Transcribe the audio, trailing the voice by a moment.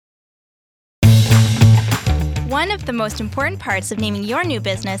One of the most important parts of naming your new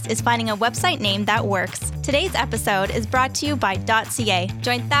business is finding a website name that works. Today's episode is brought to you by .ca.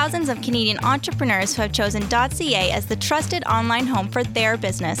 Join thousands of Canadian entrepreneurs who have chosen .ca as the trusted online home for their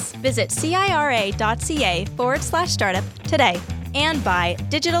business. Visit cira.ca/startup today. And by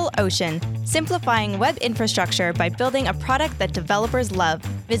DigitalOcean, simplifying web infrastructure by building a product that developers love.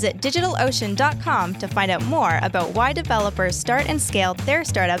 Visit DigitalOcean.com to find out more about why developers start and scale their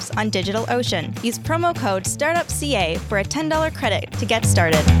startups on DigitalOcean. Use promo code StartupCA for a $10 credit to get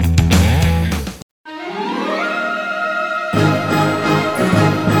started.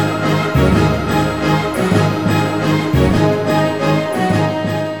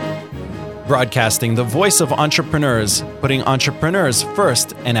 Broadcasting the voice of entrepreneurs, putting entrepreneurs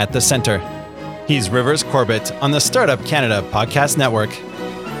first and at the center. He's Rivers Corbett on the Startup Canada Podcast Network.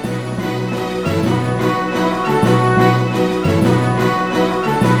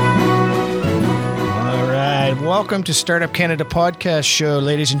 Welcome to Startup Canada Podcast Show,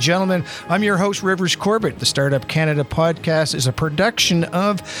 ladies and gentlemen. I'm your host, Rivers Corbett. The Startup Canada Podcast is a production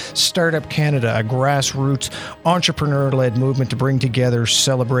of Startup Canada, a grassroots entrepreneur-led movement to bring together,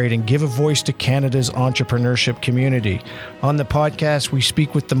 celebrate, and give a voice to Canada's entrepreneurship community. On the podcast, we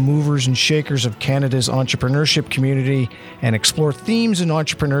speak with the movers and shakers of Canada's entrepreneurship community and explore themes in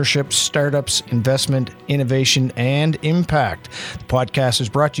entrepreneurship, startups, investment, innovation, and impact. The podcast is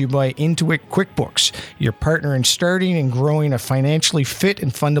brought to you by Intuit QuickBooks, your partner in starting and growing a financially fit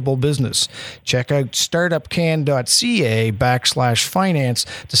and fundable business. Check out startupcan.ca/finance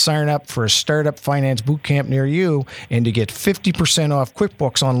to sign up for a startup finance bootcamp near you and to get 50% off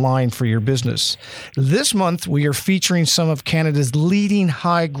QuickBooks Online for your business. This month, we are featuring some of Canada's leading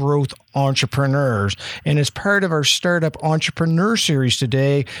high-growth entrepreneurs. And as part of our Startup Entrepreneur Series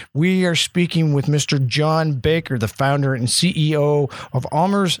today, we are speaking with Mr. John Baker, the founder and CEO of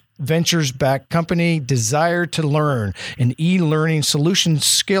Almers Ventures-backed company Desire to Learn, an e-learning solutions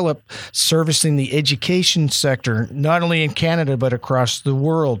scale-up servicing the education sector, not only in Canada, but across the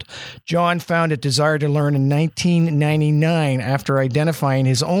world. John founded Desire to Learn in 1999 after identifying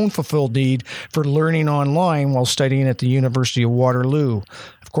his own fulfilled need for learning online while studying at the University of Waterloo.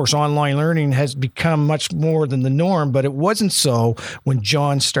 Of course, online learning has become much more than the norm, but it wasn't so when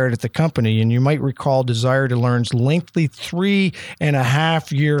John started the company. And you might recall Desire to Learn's lengthy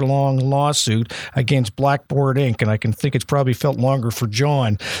 3.5-year-long lawsuit against Blackboard Inc. And I can think it's probably felt longer for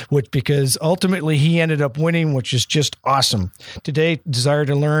John, because ultimately he ended up winning, which is just awesome. Today, Desire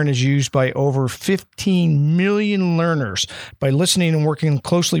to Learn is used by over 15 million learners. By listening and working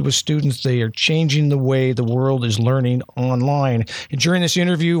closely with students, they are changing the way the world is learning online. And during this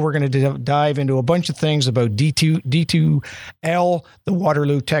interview, we're going to dive into a bunch of things about D2L, the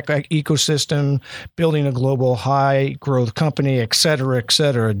Waterloo tech ecosystem, building a global high-growth company, et cetera, et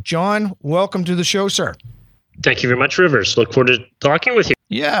cetera. John, welcome to the show, sir. Thank you very much, Rivers. Look forward to talking with you.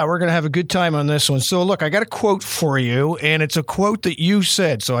 Yeah, we're going to have a good time on this one. So look, I got a quote for you, and it's a quote that you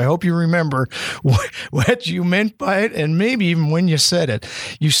said, so I hope you remember what you meant by it, and maybe even when you said it.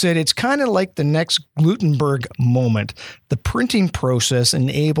 You said, it's kind of like the next Gutenberg moment. The printing process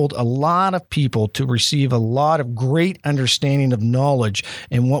enabled a lot of people to receive a lot of great understanding of knowledge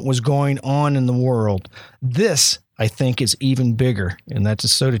and what was going on in the world. This, I think, is even bigger, and that's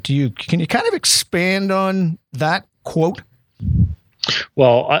so to you. Can you kind of expand on that quote?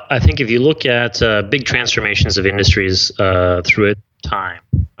 Well, I think if you look at big transformations of industries through time,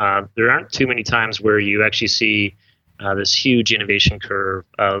 there aren't too many times where you actually see this huge innovation curve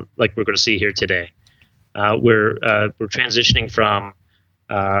like we're going to see here today. We're transitioning from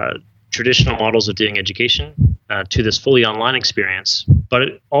traditional models of doing education to this fully online experience,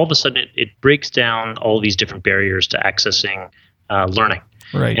 but all of a sudden it breaks down all these different barriers to accessing learning.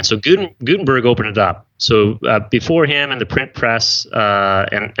 Right. And so Gutenberg opened it up. So before him and the print press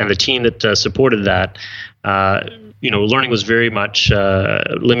and the team that supported that, learning was very much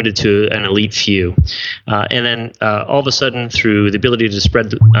limited to an elite few. And then all of a sudden, through the ability to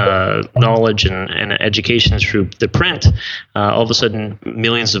spread knowledge and education through the print, all of a sudden,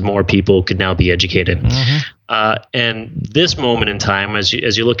 millions of more people could now be educated. Mm-hmm. And this moment in time, as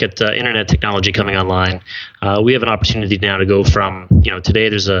you look at internet technology coming online, we have an opportunity now to go from, today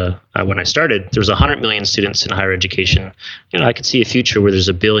there's when I started, there was 100 million students in higher education. I could see a future where there's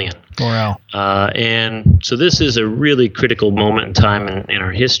 1 billion. Wow. And so this is a really critical moment in time in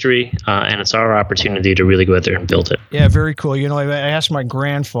our history, and it's our opportunity to really go out there and build it. Yeah, very cool. I asked my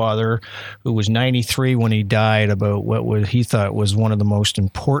grandfather, who was 93 when he died, about what he thought was one of the most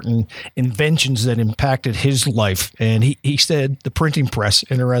important inventions that impacted his life. And he said the printing press,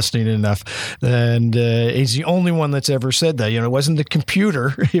 interesting enough. And he's the only one that's ever said that. It wasn't the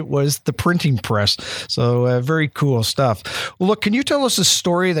computer, it was the printing press. So very cool stuff. Well, look, can you tell us a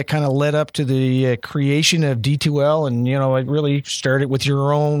story that kind of led up to the creation of D2L? And, it really started with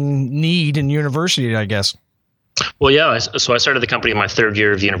your own need in university, I guess. Well, yeah. So I started the company in my third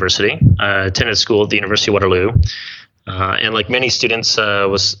year of university. I attended school at the University of Waterloo. And like many students,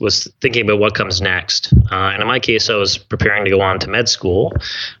 was thinking about what comes next. And in my case, I was preparing to go on to med school.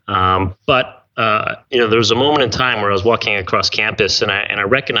 But there was a moment in time where I was walking across campus and I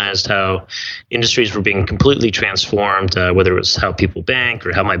recognized how industries were being completely transformed, whether it was how people bank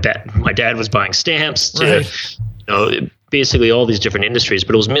or how my dad was buying stamps to, basically all these different industries,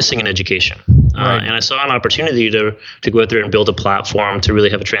 but it was missing in education. Right. And I saw an opportunity to go out there and build a platform to really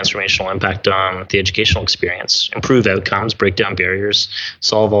have a transformational impact on the educational experience, improve outcomes, break down barriers,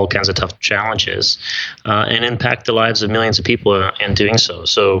 solve all kinds of tough challenges, and impact the lives of millions of people in doing so.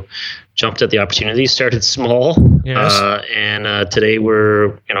 So jumped at the opportunity, started small, yes. And today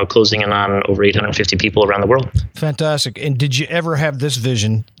we're closing in on over 850 people around the world. Fantastic. And did you ever have this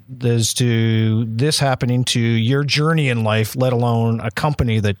vision as to this happening to your journey in life, let alone a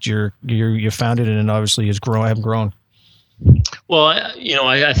company that you founded and obviously have grown? Well,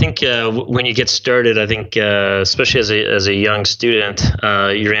 I think when you get started, I think especially as a young student,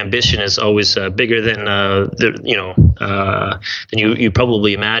 your ambition is always bigger than than you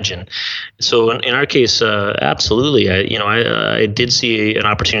probably imagine. So in our case, absolutely, I did see an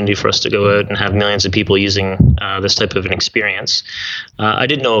opportunity for us to go out and have millions of people using this type of an experience. I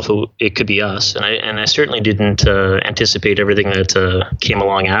didn't know if it could be us, and I certainly didn't anticipate everything that came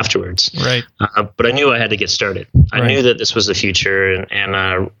along afterwards. Right. But I knew I had to get started. I knew that this was the future,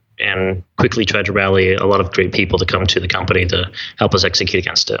 and quickly tried to rally a lot of great people to come to the company to help us execute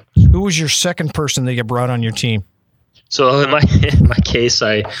against it. Who was your second person that you brought on your team? So in my case,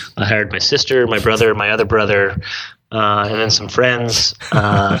 I hired my sister, my brother, my other brother, and then some friends.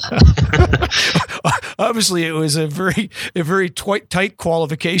 Obviously, it was a very tight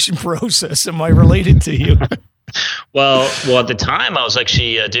qualification process. Am I related to you? Well, at the time, I was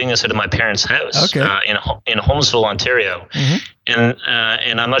actually doing this out of my parents' house in Holmesville, Ontario, and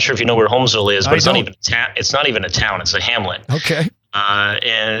I'm not sure if you know where Holmesville is, but it's not even a town. It's not even a town; it's a hamlet. Okay.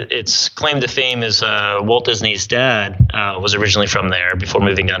 And its claim to fame is Walt Disney's dad was originally from there before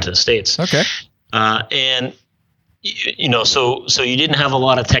moving down to the States. Okay. And so you didn't have a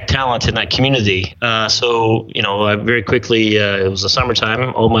lot of tech talent in that community. So I very quickly, it was the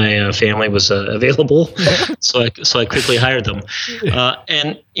summertime, all my family was available. So I quickly hired them.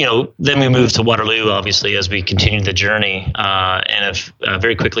 And then we moved to Waterloo, obviously, as we continued the journey, and have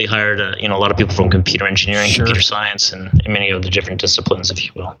very quickly hired a lot of people from computer engineering, Sure. computer science, and many of the different disciplines, if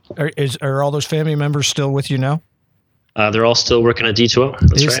you will. Are all those family members still with you now? They're all still working at D2L.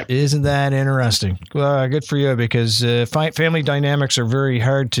 That's right. Isn't that interesting? Good for you, because family dynamics are very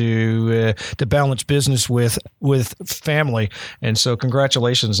hard to balance business with family, and so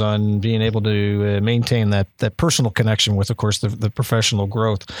congratulations on being able to maintain that personal connection with, of course, the professional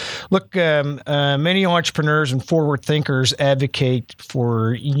growth. Look, many entrepreneurs and forward thinkers advocate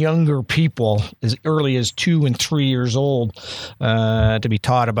for younger people as early as 2 and 3 years old to be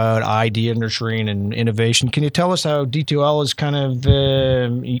taught about idea nurturing and innovation. Can you tell us how D2L is kind of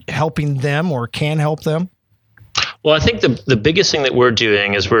helping them or can help them? Well, I think the biggest thing that we're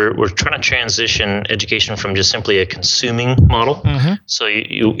doing is we're trying to transition education from just simply a consuming model. Mm-hmm. So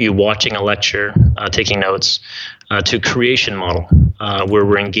you watching a lecture, taking notes, to a creation model where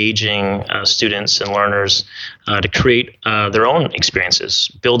we're engaging students and learners to create their own experiences,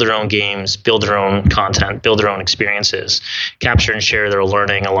 build their own games, build their own content, build their own experiences, capture and share their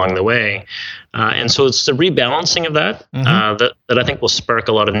learning along the way. And so it's the rebalancing of that that I think will spark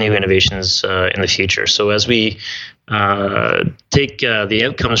a lot of new innovations in the future. So as we take the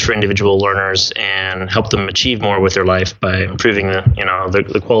outcomes for individual learners and help them achieve more with their life by improving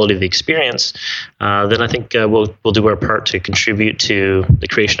the quality of the experience, then I think we'll do our part to contribute to the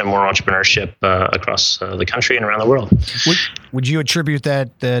creation of more entrepreneurship across the country and around the world. Would you attribute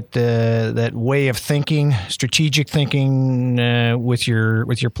that way of thinking, strategic thinking, with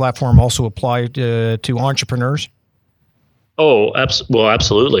your platform also apply to entrepreneurs? Oh,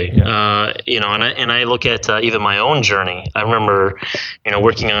 absolutely. Yeah. And I look at even my own journey. I remember,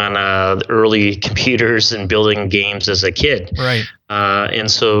 working on early computers and building games as a kid. Right.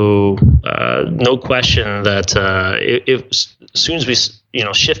 And so, no question that as soon as we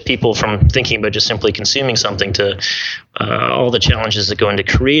shift people from thinking about just simply consuming something to all the challenges that go into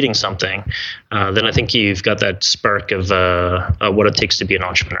creating something, then I think you've got that spark of what it takes to be an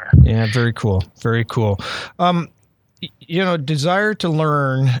entrepreneur. Yeah, very cool. Very cool. Desire to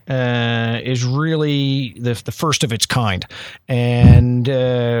learn is really the first of its kind. And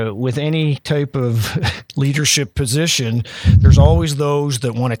with any type of leadership position, there's always those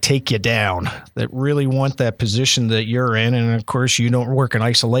that want to take you down, that really want that position that you're in. And of course, you don't work in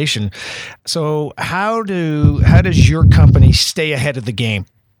isolation. So how does your company stay ahead of the game?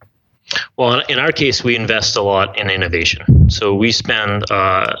 Well, in our case, we invest a lot in innovation. So we spend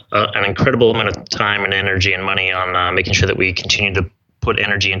an incredible amount of time and energy and money on making sure that we continue to put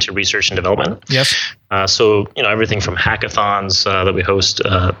energy into research and development. Yes. So everything from hackathons that we host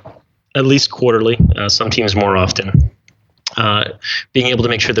at least quarterly, some teams more often. Being able to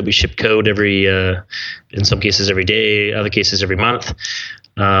make sure that we ship code in some cases every day, other cases every month.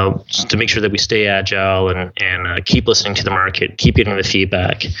 To make sure that we stay agile and keep listening to the market, keep getting the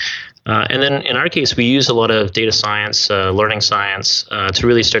feedback. And then in our case, we use a lot of data science, learning science, to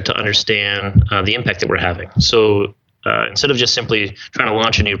really start to understand the impact that we're having. So instead of just simply trying to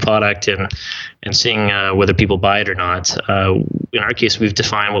launch a new product and seeing whether people buy it or not, in our case, we've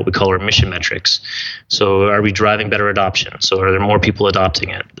defined what we call our mission metrics. So are we driving better adoption? So are there more people adopting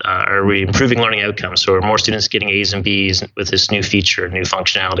it? Are we improving learning outcomes? So are more students getting A's and B's with this new feature, new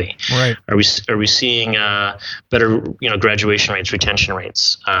functionality? Right. Are we seeing better graduation rates, retention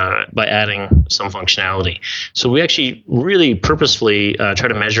rates by adding some functionality? So we actually really purposefully try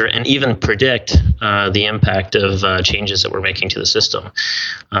to measure and even predict the impact of changes that we're making to the system.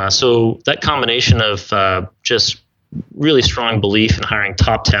 So that combination of just really strong belief in hiring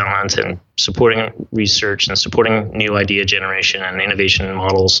top talent and supporting research and supporting new idea generation and innovation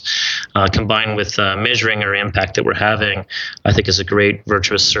models, combined with measuring our impact that we're having, I think is a great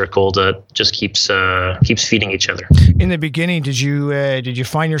virtuous circle that just keeps feeding each other. In the beginning, did you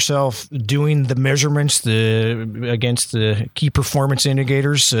find yourself doing the measurements against the key performance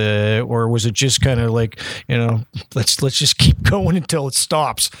indicators, or was it just kind of like let's just keep going until it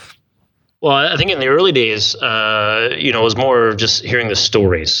stops? Well, I think in the early days, it was more just hearing the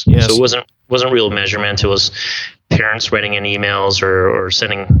stories. Yes. So it wasn't real measurement. It was parents writing in emails or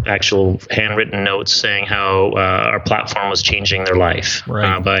sending actual handwritten notes saying how our platform was changing their life.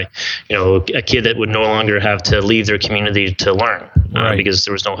 Right. By a kid that would no longer have to leave their community to learn right. because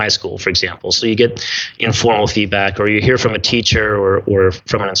there was no high school, for example. So you get informal feedback, or you hear from a teacher or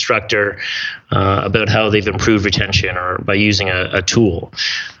from an instructor about how they've improved retention or by using a tool.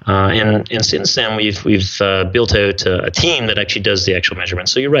 And since then, we've built out a team that actually does the actual measurement.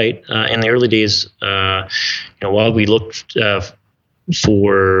 So you're right. In the early days, while we looked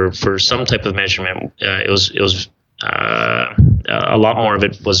for some type of measurement, it was a lot more of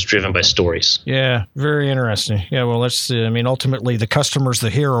it was driven by stories. Yeah, very interesting. Yeah, well, ultimately the customer's the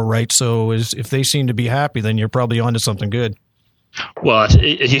hero, right? So if they seem to be happy, then you're probably onto something good. Well,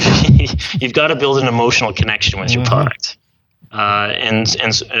 you've got to build an emotional connection with your product. And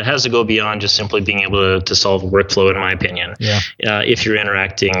it has to go beyond just simply being able to solve a workflow, in my opinion. Yeah. If you're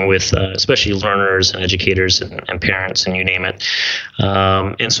interacting with especially learners and educators and parents and you name it.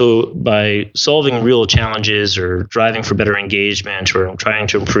 And so by solving real challenges or driving for better engagement or trying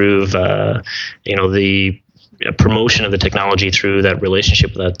to improve, the promotion of the technology through that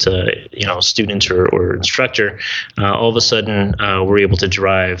relationship with that student or instructor, all of a sudden we're able to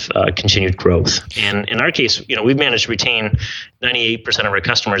drive continued growth. And in our case, we've managed to retain 98% of our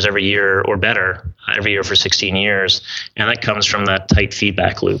customers every year or better every year for 16 years, and that comes from that tight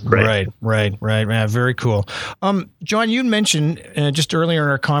feedback loop. Right. Yeah, very cool. John, you mentioned just earlier in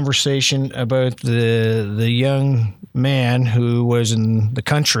our conversation about the young man who was in the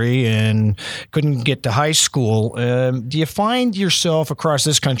country and couldn't get to high school. Do you find yourself across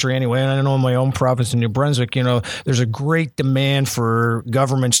this country anyway, and I know in my own province in New Brunswick, there's a great demand for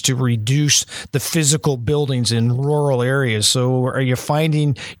governments to reduce the physical buildings in rural areas. So are you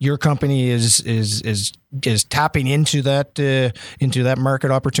finding your company is tapping into that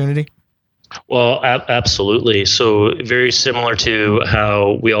market opportunity? Well, absolutely. So very similar to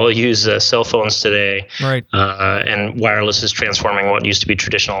how we all use cell phones today, right? And wireless is transforming what used to be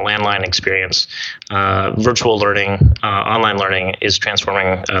traditional landline experience. Virtual learning, online learning is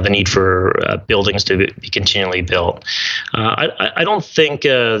transforming the need for buildings to be continually built. I don't think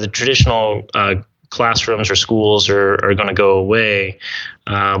the traditional classrooms or schools are going to go away.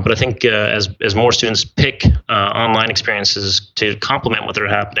 But I think as more students pick online experiences to complement what they're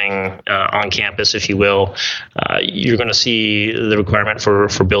happening on campus, if you will, you're going to see the requirement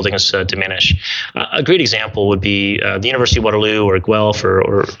for buildings diminish. A great example would be the University of Waterloo or Guelph,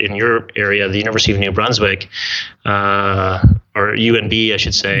 or in your area, the University of New Brunswick, or UNB, I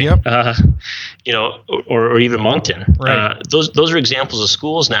should say. Yep. Or even Moncton. Right. Those are examples of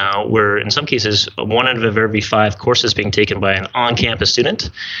schools now where, in some cases, 1 out of every 5 courses being taken by an on-campus student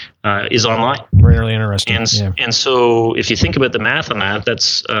is online. Really interesting. And so, if you think about the math on that,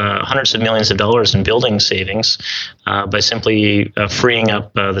 that's hundreds of millions of dollars in building savings by simply freeing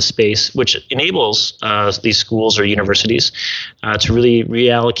up the space, which enables these schools or universities to really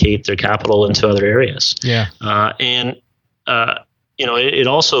reallocate their capital into other areas. Yeah. It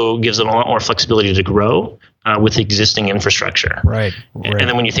also gives them a lot more flexibility to grow with existing infrastructure. Right. And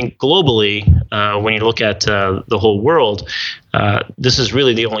then when you think globally, when you look at the whole world, this is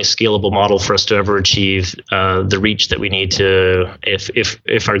really the only scalable model for us to ever achieve the reach that we need to,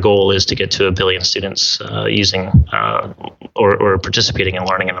 if our goal is to get to 1 billion students using or participating in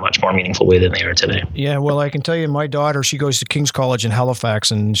learning in a much more meaningful way than they are today. Yeah, well, I can tell you, my daughter, she goes to King's College in Halifax,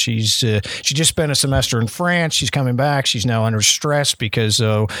 and she just spent a semester in France. She's coming back. She's now under stress because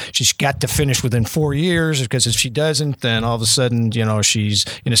she's got to finish within 4 years. Because if she doesn't, then all of a sudden, she's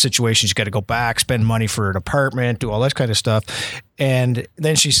in a situation she's got to go back, spend money for an apartment, do all that kind of stuff. And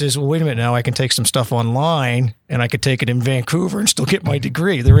then she says, well, wait a minute, now I can take some stuff online and I could take it in Vancouver and still get my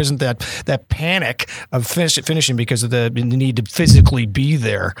degree. There isn't that panic of finishing because of the need to physically be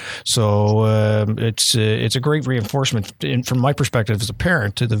there. So it's a great reinforcement, from my perspective as a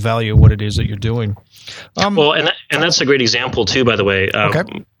parent, to the value of what it is that you're doing. And that's a great example too, by the way.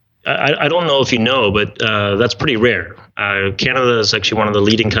 Okay. I don't know if you know, but that's pretty rare. Canada is actually one of the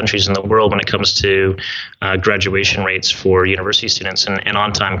leading countries in the world when it comes to graduation rates for university students and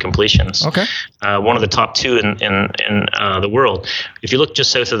on-time completions. Okay. One of the top 2 in the world. If you look just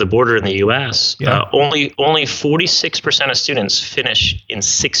south of the border in the U.S., only 46% of students finish in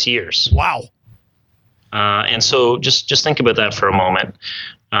 6 years. Wow. And so just think about that for a moment.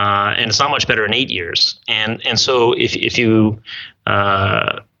 And it's not much better in 8 years. And so if you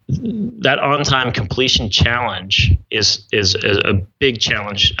that on-time completion challenge is a big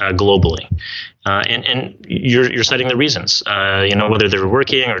challenge globally, and you're citing the reasons. Whether they're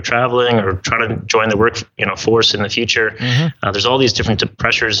working or traveling or trying to join the work force in the future. Mm-hmm. There's all these different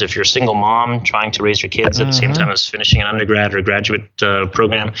pressures. If you're a single mom trying to raise your kids at the same time as finishing an undergrad or graduate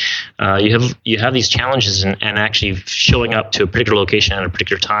program, you have these challenges and actually showing up to a particular location at a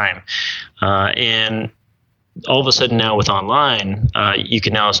particular time, and all of a sudden now with online, you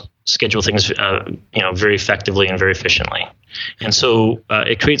can now schedule things, very effectively and very efficiently. And so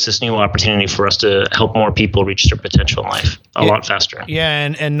it creates this new opportunity for us to help more people reach their potential in life a lot faster.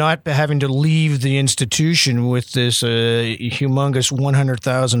 Yeah, and not having to leave the institution with this humongous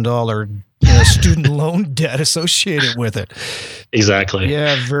 $100,000 student loan debt associated with it. Exactly.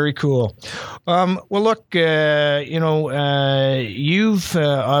 Yeah, very cool. Well, look, you've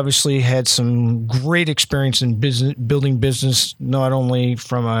obviously had some great experience in building business, not only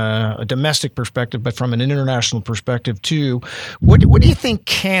from a domestic perspective, but from an international perspective too. What do you think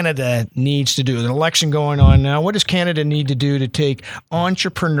Canada needs to do? There's an election going on now. What does Canada need to do to take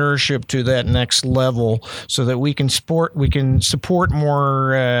entrepreneurship to that next level so that we can support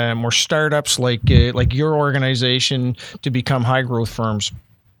more startups like your organization to become high growth firms?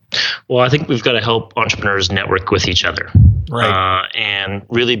 Well, I think we've got to help entrepreneurs network with each other, right, and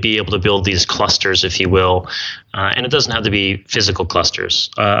really be able to build these clusters, if you will. And it doesn't have to be physical clusters.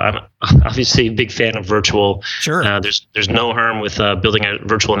 I'm obviously a big fan of virtual. Sure. There's no harm with building out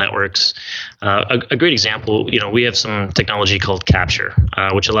virtual networks. A great example, we have some technology called Capture,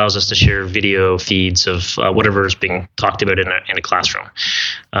 which allows us to share video feeds of whatever is being talked about in a classroom.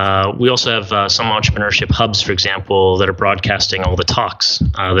 We also have some entrepreneurship hubs, for example, that are broadcasting all the talks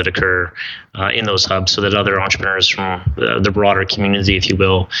that occur in those hubs, so that other entrepreneurs from the broader community, if you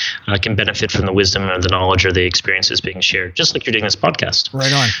will, can benefit from the wisdom or the knowledge or the experiences being shared, just like you're doing this podcast.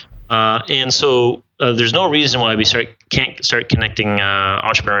 Right on. And so there's no reason why we can't start connecting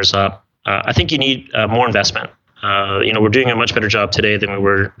entrepreneurs up. I think you need more investment. We're doing a much better job today than we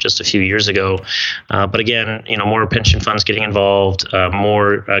were just a few years ago. But again, more pension funds getting involved,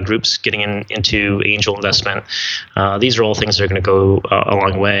 more groups getting into angel investment. These are all things that are going to go a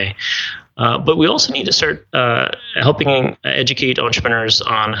long way. But we also need to start helping educate entrepreneurs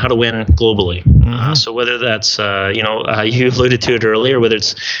on how to win globally. So whether that's, you alluded to it earlier, whether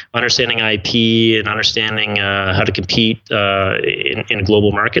it's understanding IP and understanding how to compete in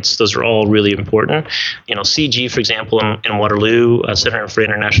global markets, those are all really important. CG, for example, in Waterloo, Center for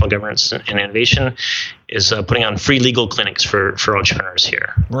International Governance and Innovation, is putting on free legal clinics for entrepreneurs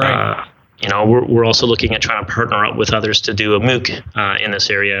here. Right. We're also looking at trying to partner up with others to do a MOOC in this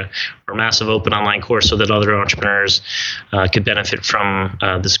area, or massive open online course, so that other entrepreneurs could benefit from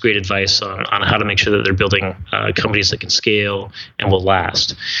this great advice on how to make sure that they're building companies that can scale and will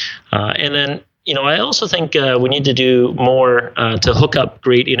last. And then, I also think we need to do more to hook up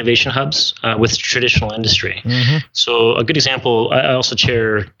great innovation hubs with traditional industry. So a good example, I also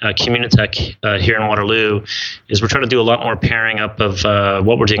chair Communitech here in Waterloo, is we're trying to do a lot more pairing up of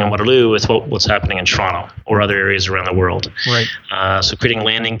what we're doing in Waterloo with what's happening in Toronto or other areas around the world. Right. So creating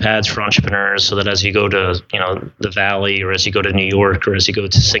landing pads for entrepreneurs so that as you go to the Valley, or as you go to New York, or as you go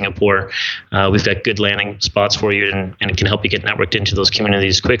to Singapore, we've got good landing spots for you, and it can help you get networked into those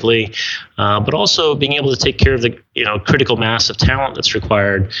communities quickly. But also being able to take care of the critical mass of talent that's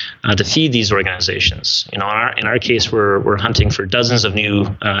required to feed these organizations. In our case, we're hunting for dozens of new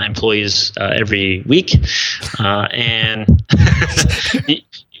employees every week, and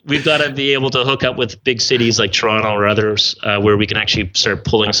we've got to be able to hook up with big cities like Toronto or others where we can actually start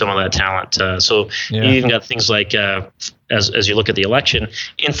pulling some of that talent. You even got things like, as you look at the election,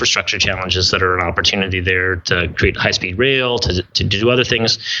 infrastructure challenges that are an opportunity there to create high-speed rail, to do other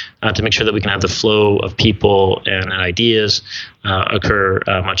things, to make sure that we can have the flow of people and ideas occur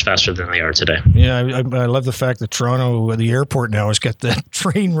much faster than they are today. Yeah, I love the fact that Toronto, the airport now, has got the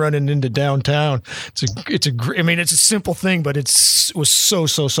train running into downtown. It's a simple thing, but it was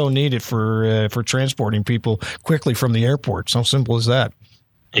so needed for transporting people quickly from the airport. So simple as that.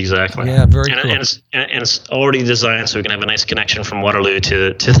 Exactly. Yeah, very cool. And it's already designed so we can have a nice connection from Waterloo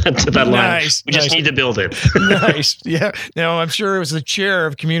to that line. We just need to build it. Nice. Yeah. Now, I'm sure it was the chair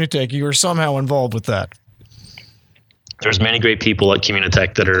of Communitech. You were somehow involved with that. There's many great people at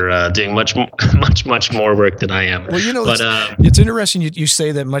Communitech that are doing much more work than I am. Well, it's interesting you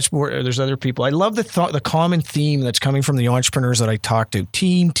say that much more. There's other people. I love the common theme that's coming from the entrepreneurs that I talk to.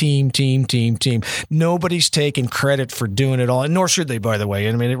 Team. Nobody's taking credit for doing it all, and nor should they, by the way.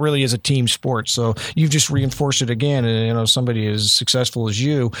 I mean, it really is a team sport. So you've just reinforced it again. And somebody as successful as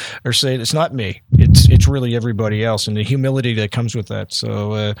you are saying it's not me. It's really everybody else, and the humility that comes with that.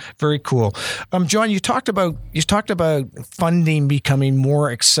 So very cool. John, you talked about funding becoming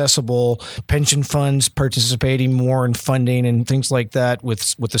more accessible, pension funds participating more in funding and things like that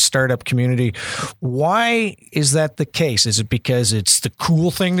with the startup community. Why is that the case? Is it because it's the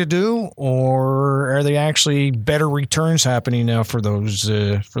cool thing to do, or are they actually better returns happening now for those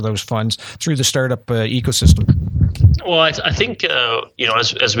funds through the startup ecosystem? Well, I think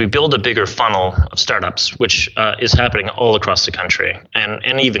as we build a bigger funnel of startups, which is happening all across the country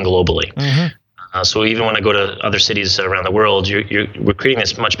and even globally. So even when I go to other cities around the world, we're creating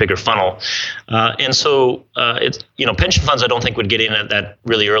this much bigger funnel, and so it's pension funds I don't think would get in at that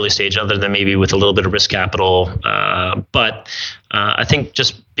really early stage, other than maybe with a little bit of risk capital. But I think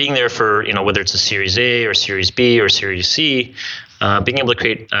just being there for whether it's a Series A or Series B or Series C, being able to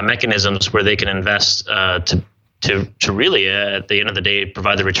create mechanisms where they can invest to really, at the end of the day,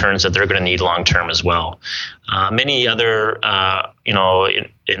 provide the returns that they're going to need long term as well. Many other,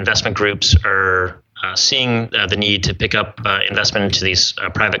 investment groups are seeing the need to pick up investment into these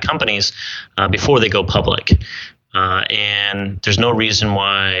private companies before they go public. And there's no reason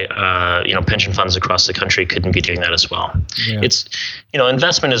why pension funds across the country couldn't be doing that as well. Yeah. It's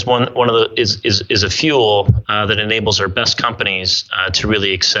investment is one of the is a fuel that enables our best companies to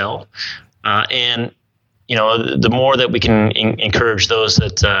really excel, and the more that we can encourage those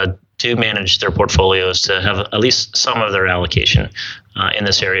that do manage their portfolios to have at least some of their allocation in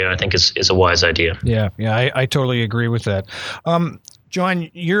this area, I think is a wise idea. Yeah, I totally agree with that. John,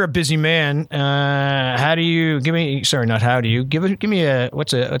 you're a busy man. How do you give me? Sorry, not how do you give me a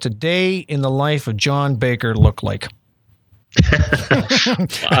what's a day in the life of John Baker look like?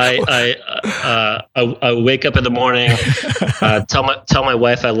 I wake up in the morning, tell my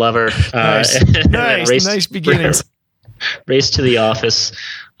wife I love her. Nice beginnings. Race to the office.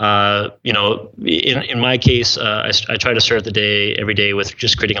 In my case, I try to start the day every day with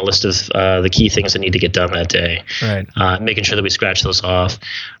just creating a list of the key things that need to get done that day. Right. Making sure that we scratch those off.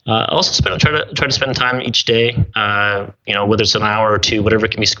 Also try to spend time each day. Whether it's an hour or two, whatever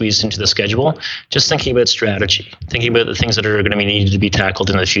can be squeezed into the schedule. Just thinking about strategy, thinking about the things that are going to be needed to be tackled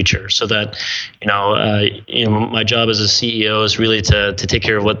in the future, so that my job as a CEO is really to take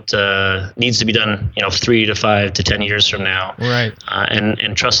care of what needs to be done. 3 to 5 to 10 years from now. Right.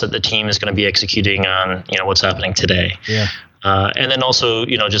 And trust that the team is going to be executing on what's happening today. Yeah. And then also,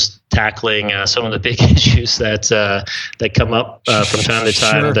 just tackling some of the big issues that come up from time to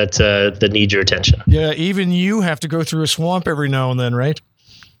time. Sure. that need your attention. Yeah, even you have to go through a swamp every now and then, right?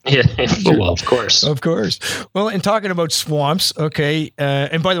 Yeah, well, of course. Of course. Well, in talking about swamps, okay,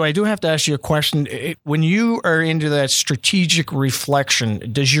 and by the way, I do have to ask you a question. When you are into that strategic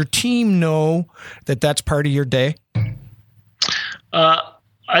reflection, does your team know that that's part of your day?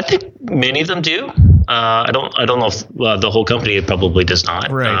 I think many of them do. I don't know if the whole company probably does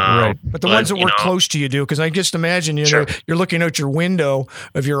not. Right. But the ones that work close to you do, because I just imagine Sure. You're looking out your window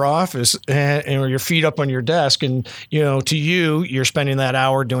of your office and your feet up on your desk, and to you, you're spending that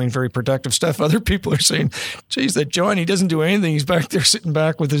hour doing very productive stuff. Other people are saying, "Geez, that John, he doesn't do anything. He's back there sitting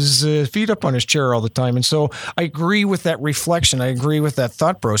back with his feet up on his chair all the time." And so I agree with that reflection. I agree with that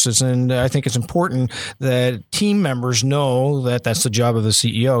thought process, and I think it's important that team members know that that's the job of the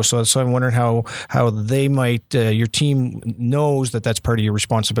CEO. So I'm wondering how they might, your team knows that that's part of your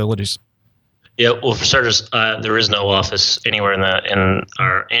responsibilities. Yeah, well, for starters, there is no office anywhere in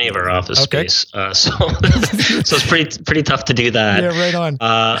any of our office space, so it's pretty tough to do that. Yeah, right on.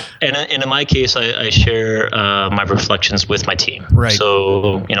 And in my case, I share my reflections with my team. Right.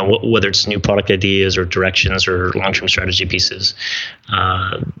 So whether it's new product ideas or directions or long-term strategy pieces,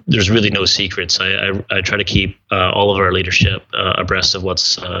 there's really no secrets. I try to keep all of our leadership abreast of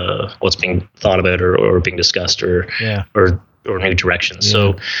what's being thought about or being discussed or new directions. Yeah.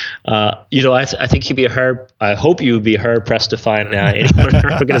 So, I think I hope you'd be hard pressed to find anyone in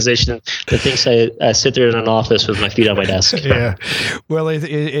our organization that thinks I sit there in an office with my feet on my desk. Yeah. Well,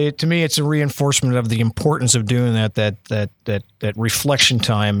 to me, it's a reinforcement of the importance of doing that reflection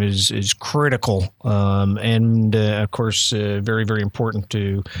time is critical. And of course, very, very important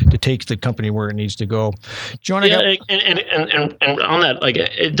to take the company where it needs to go. John, and on that,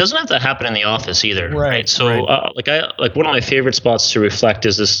 it doesn't have to happen in the office either. Right. So, one of my favorite spots to reflect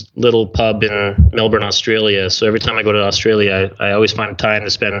is this little pub in Melbourne, Australia. So every time I go to Australia, I always find time to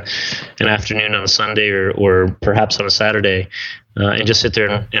spend an afternoon on a Sunday or perhaps on a Saturday and just sit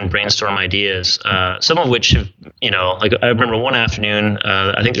there and brainstorm ideas. Some of which have, I remember one afternoon,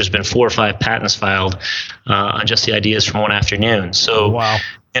 I think there's been 4 or 5 patents filed on just the ideas from one afternoon. So, wow.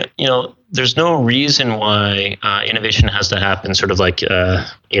 There's no reason why innovation has to happen sort of as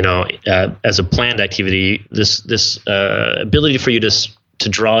a planned activity. This ability for you to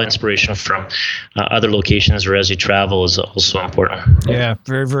draw inspiration from other locations or as you travel is also important. Yeah,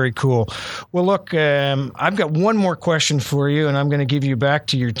 very, very cool. Well, look, I've got one more question for you, and I'm going to give you back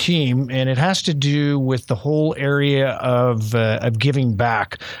to your team, and it has to do with the whole area of giving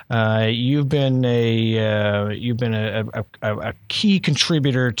back. You've been a key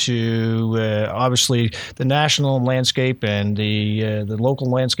contributor to obviously the national landscape and the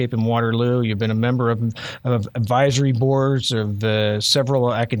local landscape in Waterloo. You've been a member of advisory boards of several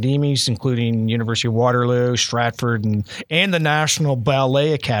academies, including University of Waterloo, Stratford, and the National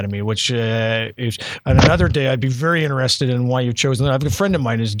Ballet Academy, which is on another day I'd be very interested in why you've chosen that. I have a friend of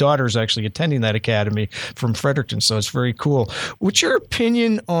mine, his daughter is actually attending that academy from Fredericton, so it's very cool. What's your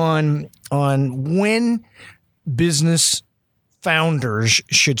opinion on when business founders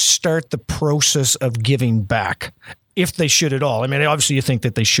should start the process of giving back? If they should at all. I mean, obviously you think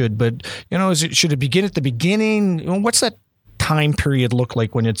that they should, but should it begin at the beginning? What's that time period look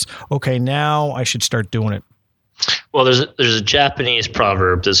like when it's okay, now I should start doing it? Well, there's a Japanese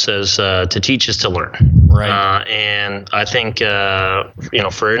proverb that says to teach is to learn. Right. And I think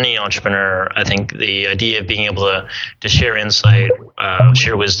for any entrepreneur, I think the idea of being able to share insight,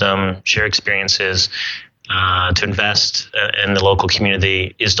 share wisdom, share experiences, to invest in the local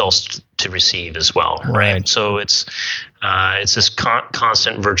community is also to receive as well, right? So it's this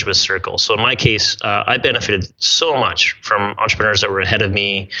constant virtuous circle. So in my case, I benefited so much from entrepreneurs that were ahead of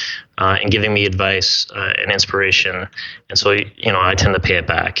me in giving me advice and inspiration, and so I tend to pay it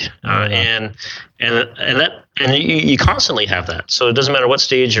back. And you constantly have that. So it doesn't matter what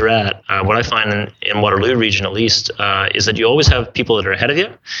stage you're at. What I find in Waterloo region, at least, is that you always have people that are ahead of you,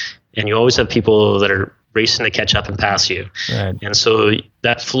 and you always have people that are racing to catch up and pass you. Right. And so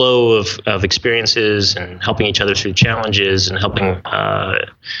that flow of experiences and helping each other through challenges and helping,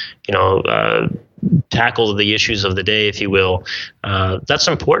 tackle the issues of the day, if you will, that's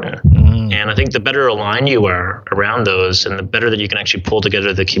important. Mm-hmm. And I think the better aligned you are around those, and the better that you can actually pull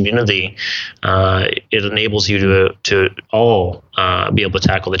together the community, it enables you to all be able to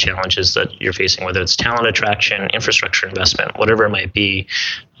tackle the challenges that you're facing, whether it's talent attraction, infrastructure investment, whatever it might be.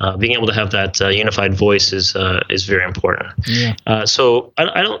 Being able to have that unified voice is very important. Yeah. So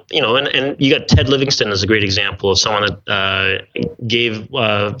I don't, and you got Ted Livingston as a great example of someone that gave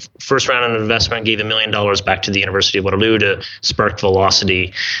first round of investment, gave $1 million back to the University of Waterloo to spark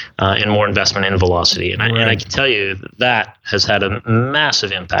velocity and more investment in velocity. And I can tell you that has had a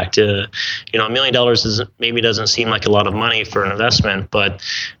massive impact. $1 million doesn't seem like a lot of money for an investment, but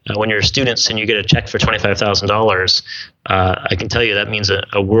when you're students and you get a check for $25,000, I can tell you that means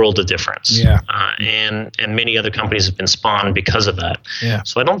a world of difference. Yeah. And many other companies have been spawned because of that. Yeah.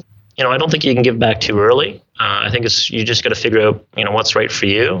 So I don't think you can give back too early. I think you just got to figure out, what's right for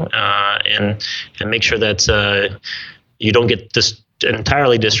you, and make sure that you don't get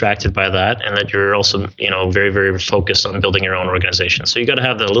entirely distracted by that, and that you're also, very, very focused on building your own organization. So you got to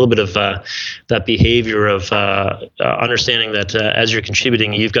have a little bit of that behavior of understanding that as you're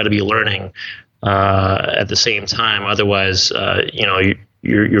contributing, you've got to be learning at the same time. Otherwise,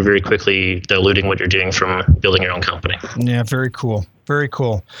 you're very quickly diluting what you're doing from building your own company. Yeah, very cool. Very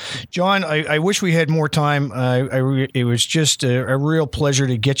cool. John, I wish we had more time. It was just a real pleasure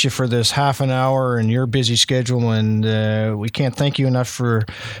to get you for this half an hour in your busy schedule, and we can't thank you enough for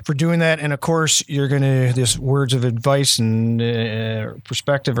doing that. And of course, these words of advice and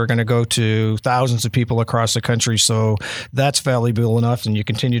perspective are going to go to thousands of people across the country. So that's valuable enough, and you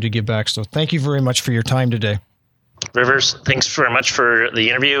continue to give back. So thank you very much for your time today. Rivers, thanks very much for the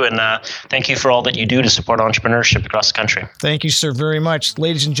interview, and thank you for all that you do to support entrepreneurship across the country. Thank you, sir, very much.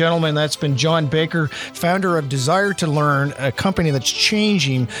 Ladies and gentlemen, that's been John Baker, founder of Desire to Learn, a company that's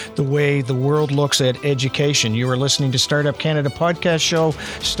changing the way the world looks at education. You are listening to Startup Canada podcast show.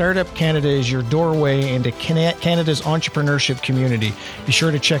 Startup Canada is your doorway into Canada's entrepreneurship community. Be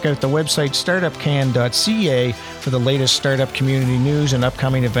sure to check out the website startupcan.ca for the latest startup community news and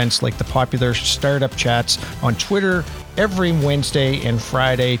upcoming events like the popular Startup Chats on Twitter every Wednesday and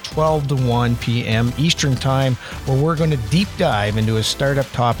Friday, 12 to 1 p.m. Eastern Time, where we're going to deep dive into a startup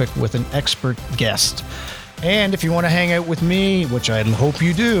topic with an expert guest. And if you want to hang out with me, which I hope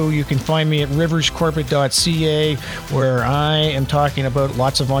you do, you can find me at riverscorporate.ca, where I am talking about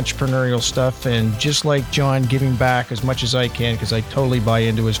lots of entrepreneurial stuff and, just like John, giving back as much as I can, because I totally buy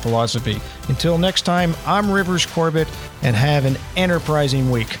into his philosophy. Until next time, I'm Rivers Corbett, and have an enterprising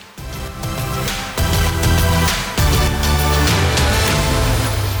week.